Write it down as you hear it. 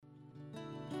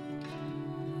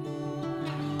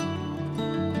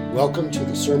Welcome to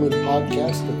the Sermon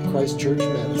Podcast of Christ Church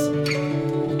Madison,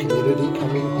 a community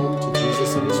coming home to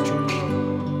Jesus and His church.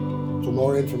 For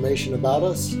more information about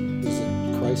us, visit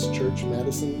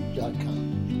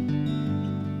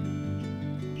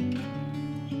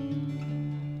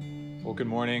christchurchmadison.com. Well, good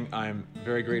morning. I'm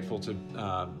very grateful to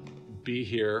be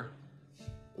here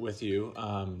with you.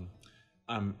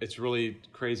 It's really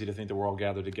crazy to think that we're all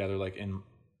gathered together, like in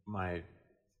my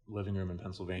living room in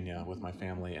Pennsylvania with my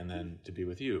family, and then to be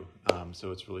with you.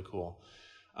 So it's really cool.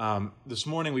 This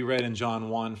morning we read in John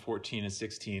 1:14 and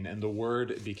 16, and the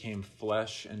Word became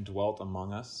flesh and dwelt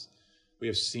among us. We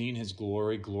have seen His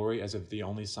glory as of the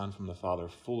only Son from the Father,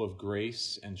 full of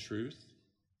grace and truth.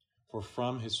 For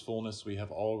from His fullness we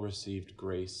have all received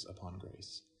grace upon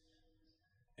grace.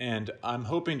 And I'm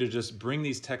hoping to just bring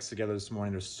these texts together this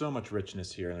morning. There's so much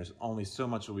richness here, and there's only so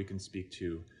much that we can speak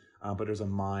to, but there's a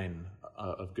mine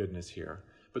of goodness here.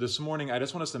 But this morning, I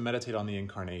just want us to meditate on the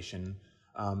Incarnation.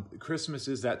 Christmas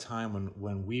is that time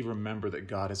when we remember that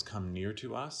God has come near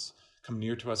to us in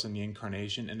the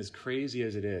Incarnation. And as crazy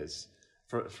as it is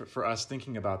for us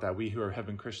thinking about that, we who have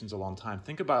been Christians a long time,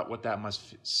 think about what that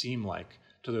must seem like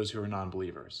to those who are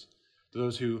non-believers, to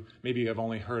those who maybe have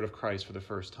only heard of Christ for the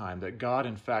first time, that God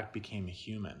in fact became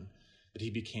human, that He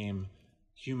became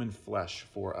human flesh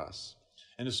for us.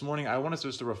 And this morning, I want us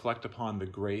just to reflect upon the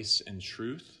grace and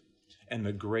truth and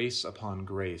the grace upon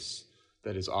grace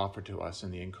that is offered to us in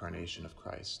the Incarnation of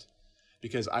Christ.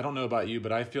 Because I don't know about you,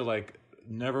 but I feel like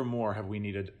never more have we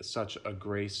needed such a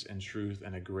grace and truth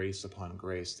and a grace upon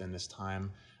grace than this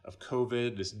time of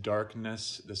COVID, this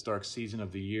darkness, this dark season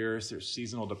of the year. There's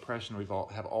seasonal depression. We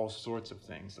have all sorts of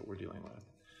things that we're dealing with.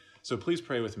 So please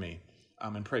pray with me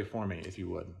and pray for me if you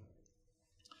would.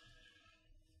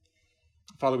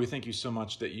 Father, we thank you so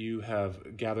much that you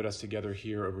have gathered us together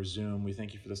here over Zoom. We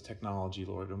thank you for this technology,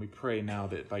 Lord, and we pray now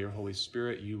that by your Holy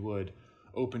Spirit you would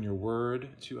open your word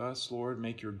to us, Lord.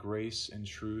 Make your grace and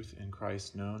truth in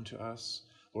Christ known to us.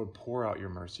 Lord, pour out your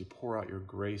mercy, pour out your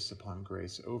grace upon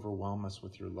grace. Overwhelm us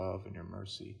with your love and your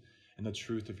mercy and the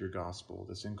truth of your gospel,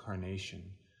 this incarnation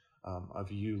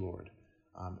of you, Lord.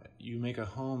 You make a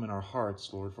home in our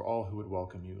hearts, Lord, for all who would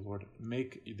welcome you. Lord,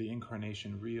 make the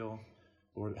incarnation real.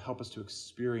 Lord, help us to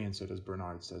experience it, as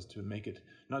Bernard says, to make it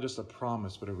not just a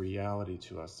promise, but a reality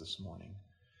to us this morning.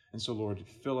 And so, Lord,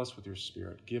 fill us with your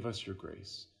Spirit. Give us your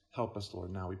grace. Help us,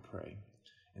 Lord, now we pray.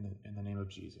 In the name of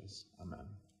Jesus, amen.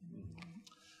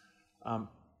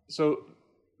 So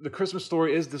the Christmas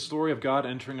story is the story of God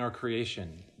entering our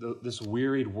creation, this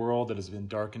wearied world that has been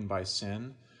darkened by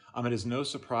sin. It is no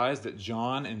surprise that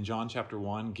John, in John chapter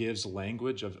 1, gives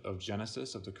language of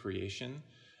Genesis, of the creation,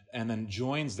 and then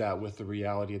joins that with the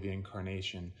reality of the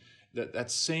Incarnation.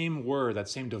 That same word, that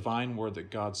same divine word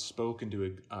that God spoke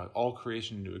into all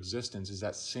creation into existence is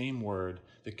that same word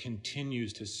that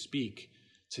continues to speak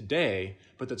today,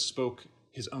 but that spoke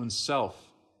his own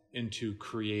self into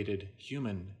created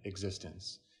human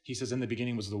existence. He says, in the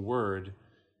beginning was the Word,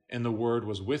 and the Word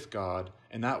was with God,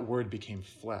 and that Word became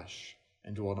flesh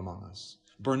and dwelt among us.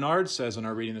 Bernard says in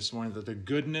our reading this morning that the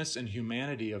goodness and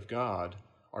humanity of God,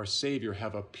 our Savior,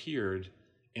 have appeared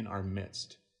in our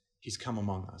midst. He's come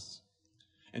among us.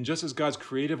 And just as God's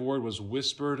creative word was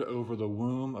whispered over the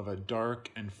womb of a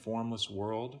dark and formless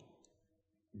world,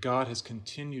 God has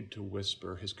continued to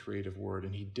whisper his creative word,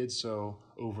 and he did so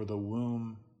over the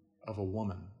womb of a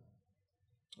woman,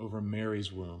 over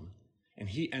Mary's womb. And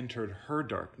he entered her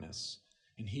darkness,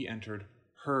 and he entered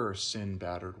her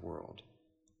sin-battered world.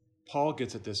 Paul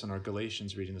gets at this in our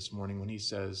Galatians reading this morning when he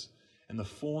says, in the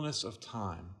fullness of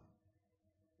time,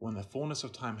 when the fullness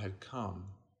of time had come,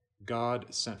 God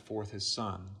sent forth his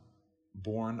Son,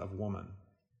 born of woman.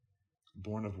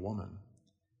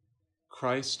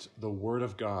 Christ, the Word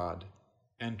of God,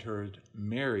 entered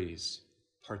Mary's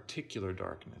particular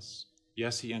darkness.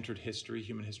 Yes, he entered history,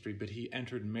 human history, but he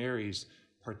entered Mary's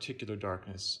particular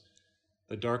darkness,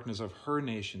 the darkness of her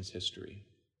nation's history.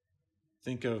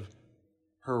 Think of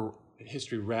her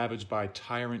history ravaged by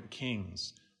tyrant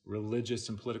kings, religious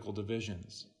and political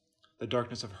divisions, the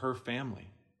darkness of her family.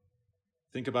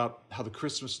 Think about how the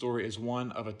Christmas story is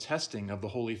one of a testing of the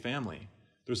Holy Family.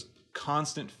 There's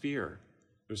constant fear.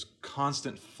 There's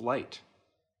constant flight.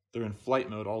 They're in flight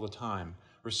mode all the time,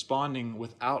 responding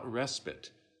without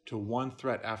respite to one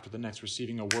threat after the next,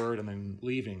 receiving a word and then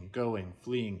leaving, going,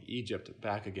 fleeing Egypt,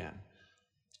 back again,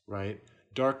 right?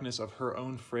 Darkness of her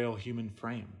own frail human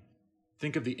frame.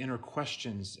 Think of the inner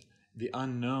questions, the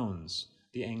unknowns,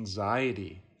 the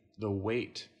anxiety, the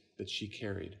weight that she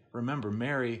carried. Remember,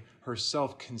 Mary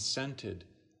herself consented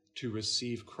to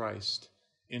receive Christ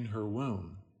in her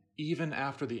womb, even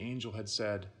after the angel had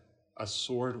said, a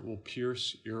sword will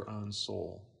pierce your own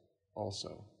soul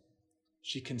also.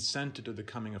 She consented to the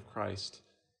coming of Christ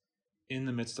in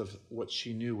the midst of what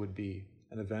she knew would be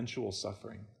an eventual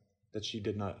suffering that she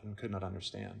did not and could not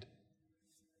understand.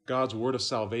 God's word of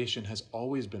salvation has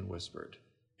always been whispered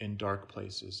in dark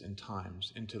places and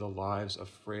times into the lives of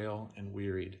frail and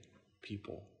wearied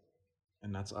people,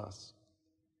 and that's us.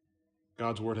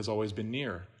 God's word has always been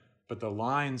near, but the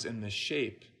lines and the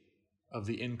shape of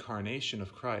the incarnation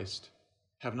of Christ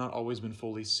have not always been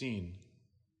fully seen.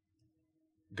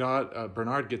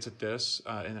 Bernard gets at this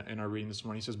in our reading this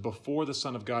morning. He says, before the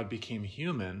Son of God became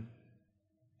human,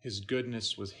 his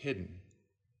goodness was hidden.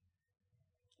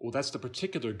 Well, that's the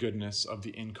particular goodness of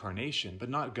the incarnation, but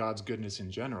not God's goodness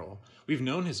in general. We've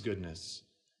known his goodness.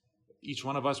 Each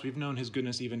one of us, we've known his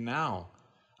goodness even now.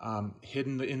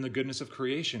 Hidden in the goodness of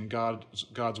creation,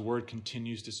 God's word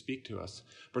continues to speak to us.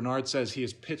 Bernard says he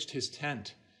has pitched his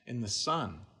tent in the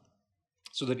sun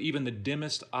so that even the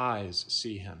dimmest eyes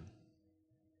see him.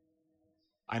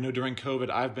 I know during COVID,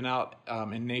 I've been out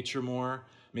in nature more.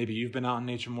 Maybe you've been out in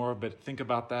nature more, but think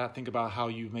about that. Think about how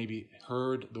you've maybe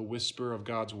heard the whisper of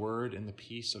God's word in the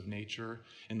peace of nature,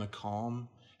 in the calm.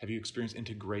 Have you experienced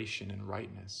integration and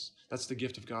rightness? That's the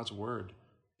gift of God's word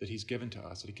that he's given to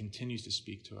us, that he continues to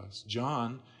speak to us.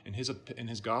 John, in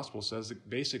his gospel, says that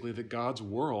basically that God's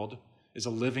world is a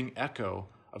living echo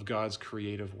of God's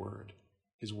creative word.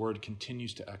 His word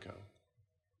continues to echo.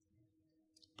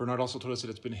 Bernard also told us that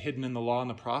it's been hidden in the law and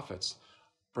the prophets.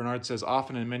 Bernard says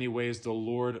often in many ways the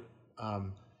Lord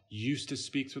used to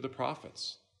speak through the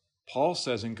prophets. Paul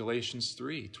says in Galatians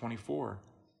 3:24,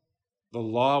 the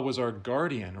law was our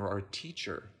guardian or our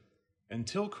teacher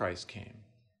until Christ came,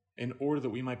 in order that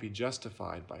we might be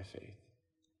justified by faith.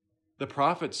 The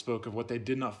prophets spoke of what they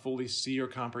did not fully see or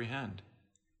comprehend.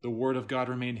 The word of God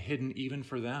remained hidden even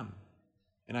for them.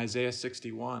 In Isaiah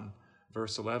 61,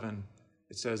 verse 11,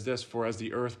 it says this, for as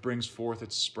the earth brings forth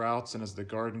its sprouts, and as the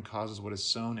garden causes what is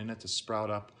sown in it to sprout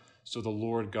up, so the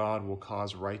Lord God will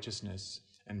cause righteousness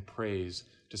and praise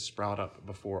to sprout up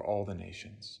before all the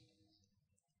nations.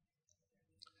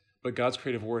 But God's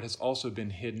creative word has also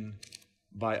been hidden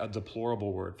by a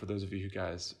deplorable word, for those of you who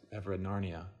guys have read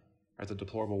Narnia, right? The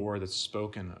deplorable word that's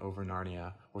spoken over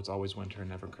Narnia, where it's always winter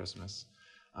and never Christmas.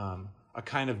 A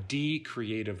kind of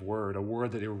decreative word, a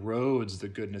word that erodes the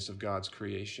goodness of God's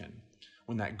creation,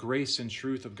 when that grace and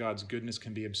truth of God's goodness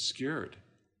can be obscured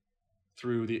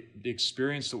through the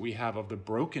experience that we have of the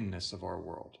brokenness of our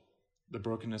world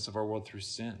through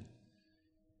sin.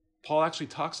 Paul actually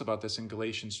talks about this in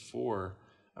Galatians 4,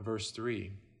 verse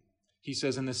 3. He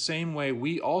says, in the same way,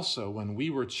 we also, when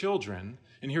we were children,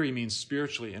 and here he means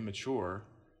spiritually immature,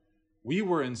 we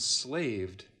were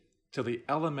enslaved to the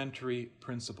elementary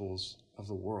principles of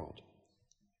the world.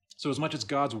 So as much as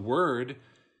God's word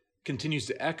continues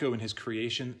to echo in his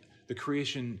creation, the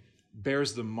creation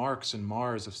bears the marks and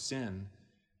mars of sin.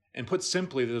 And put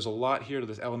simply, there's a lot here to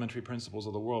the elementary principles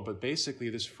of the world, but basically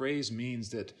this phrase means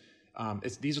that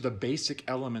these are the basic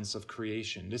elements of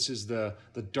creation. This is the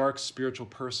dark spiritual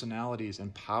personalities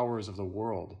and powers of the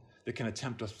world that can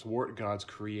attempt to thwart God's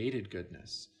created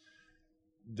goodness.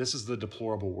 This is the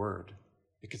deplorable word.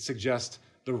 It could suggest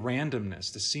the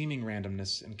randomness, the seeming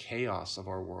randomness and chaos of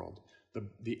our world,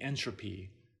 the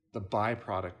entropy, the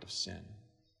byproduct of sin.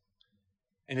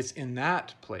 And it's in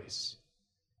that place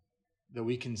that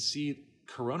we can see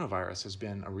coronavirus has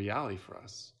been a reality for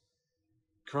us.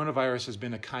 Coronavirus has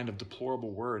been a kind of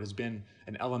deplorable word, has been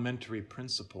an elementary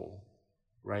principle,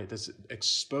 right? That's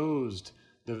exposed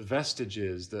the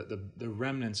vestiges, the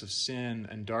remnants of sin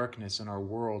and darkness in our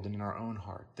world and in our own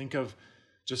heart. Think of,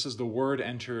 just as the word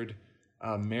entered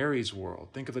Mary's world,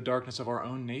 think of the darkness of our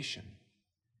own nation.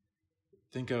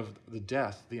 Think of the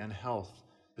death, the unhealth,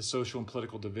 the social and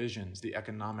political divisions, the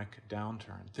economic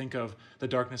downturn. Think of the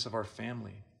darkness of our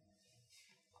family.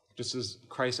 Just as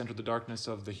Christ entered the darkness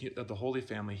of the Holy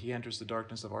Family, he enters the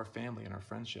darkness of our family and our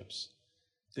friendships.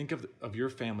 Think of your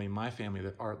family, my family,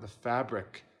 that are the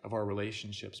fabric of our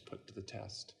relationships put to the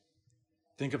test.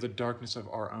 Think of the darkness of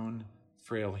our own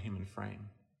frail human frame.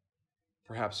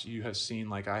 Perhaps you have seen,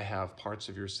 like I have, parts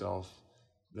of yourself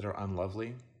that are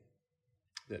unlovely,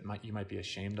 that you might be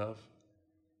ashamed of.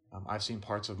 I've seen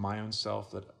parts of my own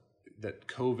self that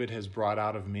COVID has brought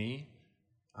out of me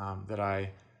that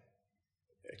I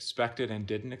expected and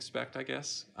didn't expect, I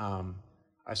guess.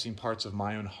 I've seen parts of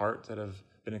my own heart that have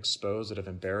been exposed, that have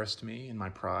embarrassed me in my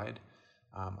pride.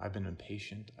 I've been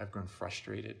impatient. I've grown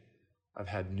frustrated. I've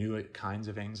had new kinds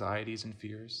of anxieties and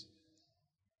fears.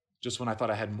 Just when I thought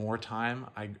I had more time,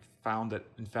 I found that,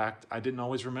 in fact, I didn't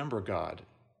always remember God,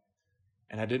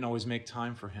 and I didn't always make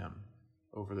time for him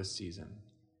over this season.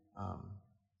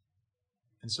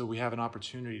 And so we have an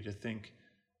opportunity to think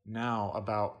now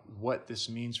about what this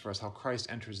means for us, how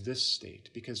Christ enters this state.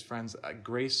 Because, friends,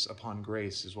 grace upon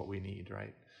grace is what we need,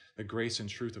 right? The grace and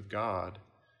truth of God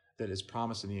that is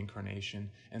promised in the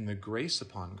Incarnation, and the grace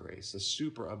upon grace, the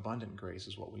superabundant grace,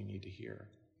 is what we need to hear.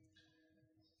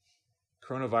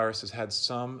 Coronavirus has had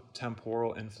some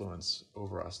temporal influence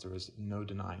over us. There is no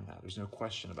denying that. There's no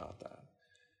question about that.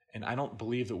 And I don't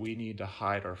believe that we need to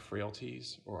hide our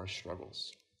frailties or our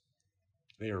struggles.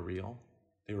 They are real.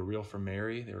 They were real for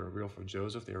Mary. They were real for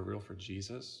Joseph. They were real for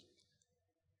Jesus.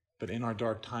 But in our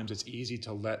dark times, it's easy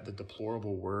to let the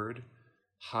deplorable word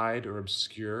hide or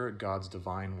obscure God's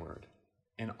divine word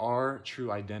and our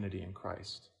true identity in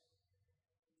Christ.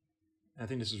 And I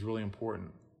think this is really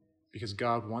important because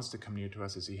God wants to come near to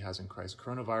us as he has in Christ.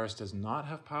 Coronavirus does not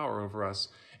have power over us.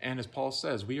 And as Paul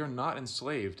says, we are not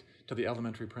enslaved to the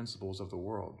elementary principles of the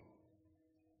world.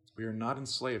 We are not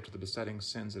enslaved to the besetting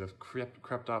sins that have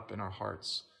crept up in our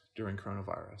hearts during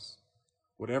coronavirus.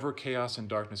 Whatever chaos and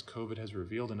darkness COVID has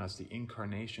revealed in us, the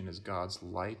Incarnation is God's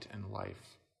light and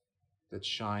life that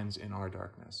shines in our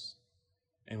darkness.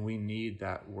 And we need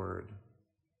that word,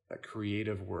 that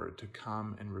creative word, to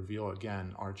come and reveal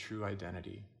again our true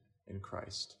identity in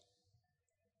Christ.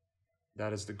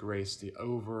 That is the grace, the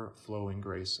overflowing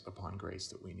grace upon grace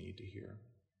that we need to hear.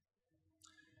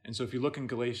 And so if you look in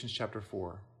Galatians chapter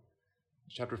 4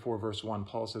 verse 1,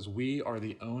 Paul says, we are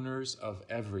the owners of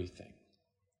everything.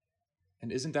 And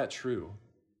isn't that true?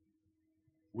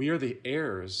 We are the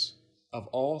heirs of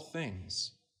all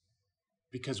things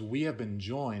because we have been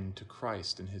joined to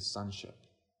Christ in his sonship.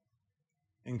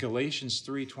 In Galatians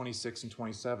 3:26 and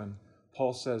 27,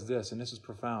 Paul says this, and this is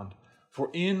profound. For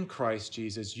in Christ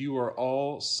Jesus, you are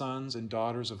all sons and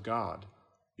daughters of God.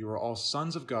 You are all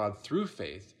sons of God through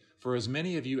faith, for as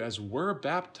many of you as were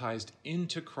baptized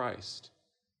into Christ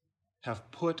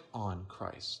have put on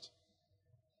Christ.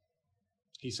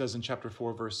 He says in chapter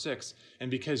 4, verse 6, and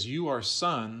because you are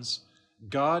sons,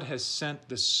 God has sent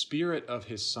the Spirit of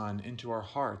his Son into our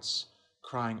hearts,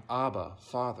 crying, Abba,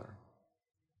 Father.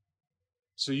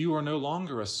 So you are no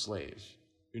longer a slave.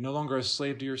 You're no longer a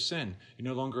slave to your sin.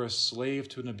 You're no longer a slave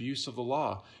to an abuse of the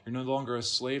law. You're no longer a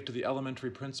slave to the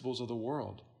elementary principles of the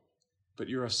world. But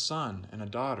you're a son and a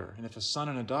daughter. And if a son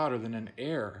and a daughter, then an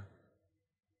heir.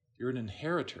 You're an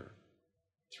inheritor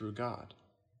through God.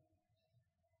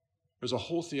 There's a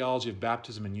whole theology of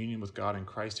baptism and union with God in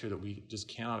Christ here that we just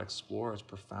cannot explore. It's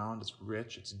profound, it's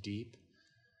rich, it's deep.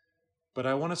 But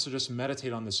I want us to just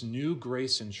meditate on this new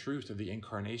grace and truth of the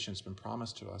Incarnation that's been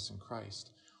promised to us in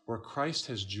Christ, where Christ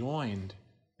has joined,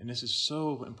 and this is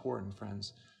so important,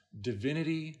 friends,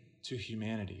 divinity to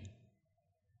humanity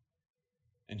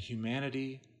and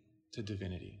humanity to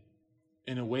divinity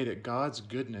in a way that God's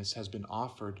goodness has been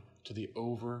offered to the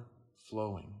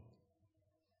overflowing.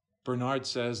 Bernard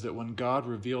says that when God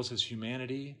reveals his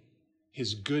humanity,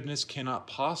 his goodness cannot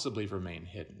possibly remain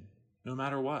hidden, no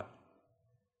matter what.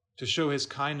 To show his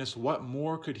kindness, what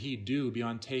more could he do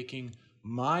beyond taking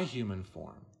my human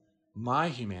form, my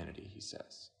humanity, he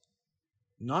says.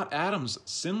 Not Adam's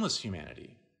sinless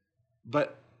humanity,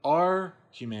 but our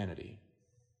humanity,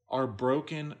 our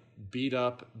broken, beat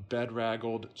up,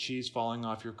 bedraggled, cheese falling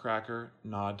off your cracker,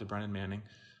 nod to Brennan Manning,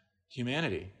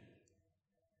 humanity.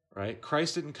 Right?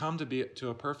 Christ didn't come to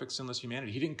a perfect, sinless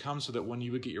humanity. He didn't come so that when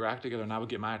you would get your act together and I would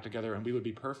get my act together and we would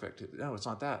be perfect. No, it's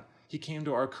not that. He came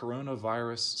to our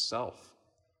coronavirus self.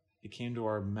 He came to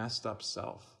our messed up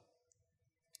self.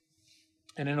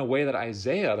 And in a way that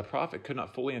Isaiah, the prophet, could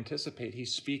not fully anticipate, he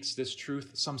speaks this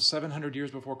truth some 700 years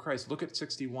before Christ. Look at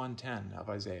 61:10 of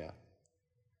Isaiah.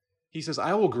 He says,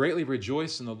 I will greatly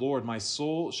rejoice in the Lord. My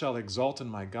soul shall exult in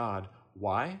my God.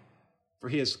 Why? For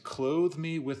he has clothed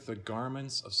me with the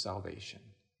garments of salvation.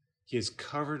 He has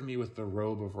covered me with the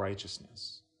robe of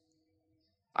righteousness.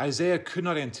 Isaiah could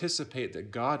not anticipate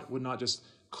that God would not just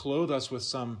clothe us with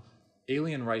some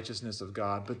alien righteousness of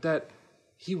God, but that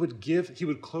he would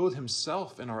clothe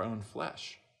himself in our own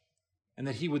flesh, and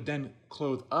that he would then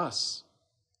clothe us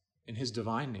in his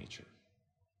divine nature.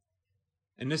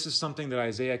 And this is something that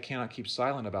Isaiah cannot keep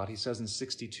silent about. He says in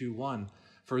 62:1,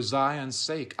 for Zion's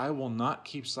sake, I will not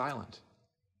keep silent.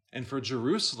 And for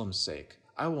Jerusalem's sake,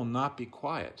 I will not be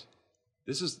quiet.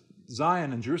 This is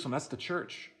Zion and Jerusalem. That's the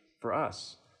church for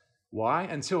us. Why?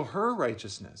 Until her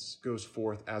righteousness goes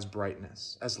forth as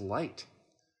brightness, as light,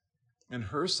 and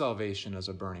her salvation as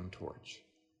a burning torch.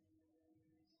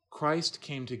 Christ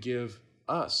came to give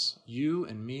us, you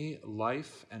and me,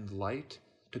 life and light,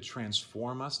 to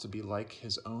transform us to be like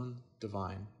his own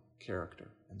divine character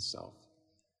and self.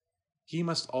 He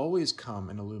must always come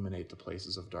and illuminate the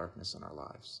places of darkness in our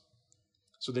lives.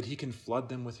 so that he can flood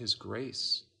them with his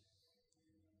grace.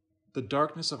 The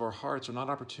darkness of our hearts are not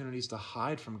opportunities to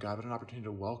hide from God, but an opportunity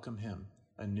to welcome him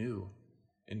anew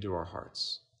into our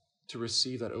hearts, to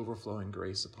receive that overflowing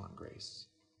grace upon grace.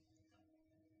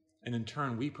 And in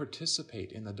turn, we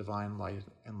participate in the divine light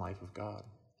and life of God.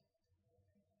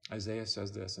 Isaiah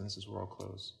says this, and this is where I'll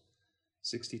close.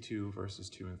 62 verses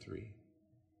 2 and 3.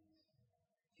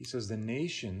 He says, the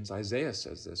nations, Isaiah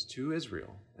says this to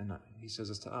Israel, and he says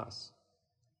this to us.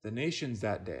 The nations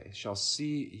that day shall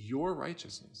see your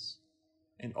righteousness,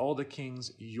 and all the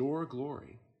kings your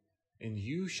glory, and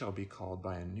you shall be called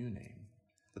by a new name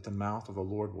that the mouth of the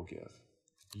Lord will give.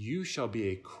 You shall be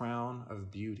a crown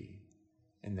of beauty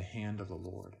in the hand of the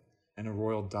Lord, and a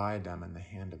royal diadem in the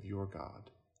hand of your God.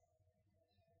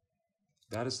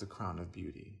 That is the crown of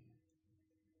beauty.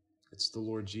 It's the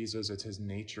Lord Jesus, it's his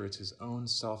nature, it's his own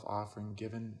self-offering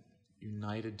given,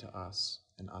 united to us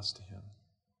and us to him.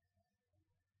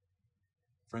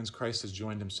 Friends, Christ has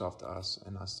joined himself to us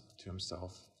and us to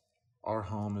himself. Our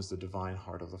home is the divine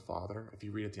heart of the Father. If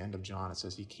you read at the end of John, it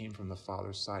says he came from the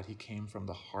Father's side. He came from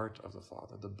the heart of the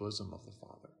Father, the bosom of the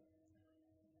Father.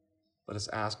 Let us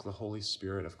ask the Holy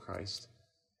Spirit of Christ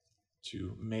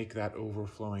to make that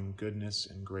overflowing goodness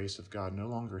and grace of God no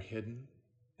longer hidden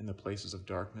in the places of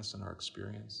darkness in our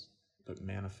experience, but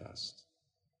manifest.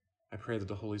 I pray that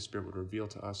the Holy Spirit would reveal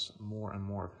to us more and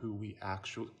more of who we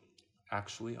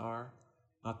actually are,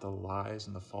 not the lies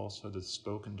and the falsehood, the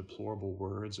spoken deplorable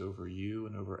words over you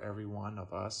and over every one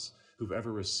of us who've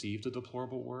ever received a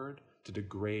deplorable word to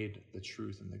degrade the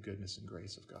truth and the goodness and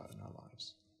grace of God in our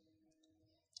lives.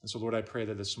 And so, Lord, I pray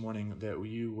that this morning that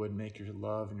you would make your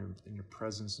love and your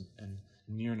presence and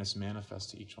nearness manifest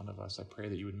to each one of us. I pray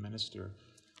that you would minister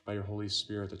by your Holy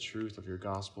Spirit the truth of your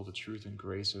gospel, the truth and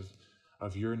grace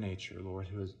of your nature, Lord,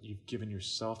 you've given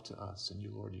yourself to us, and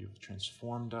you, Lord, you've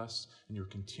transformed us, and you're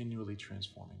continually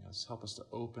transforming us. Help us to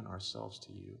open ourselves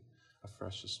to you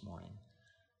afresh this morning.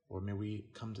 Lord, may we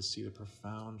come to see the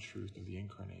profound truth of the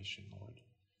Incarnation, Lord,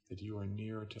 that you are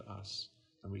nearer to us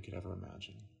than we could ever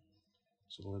imagine.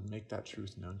 So, Lord, make that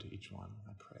truth known to each one,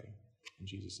 I pray. In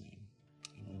Jesus' name,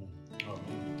 amen.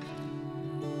 Amen.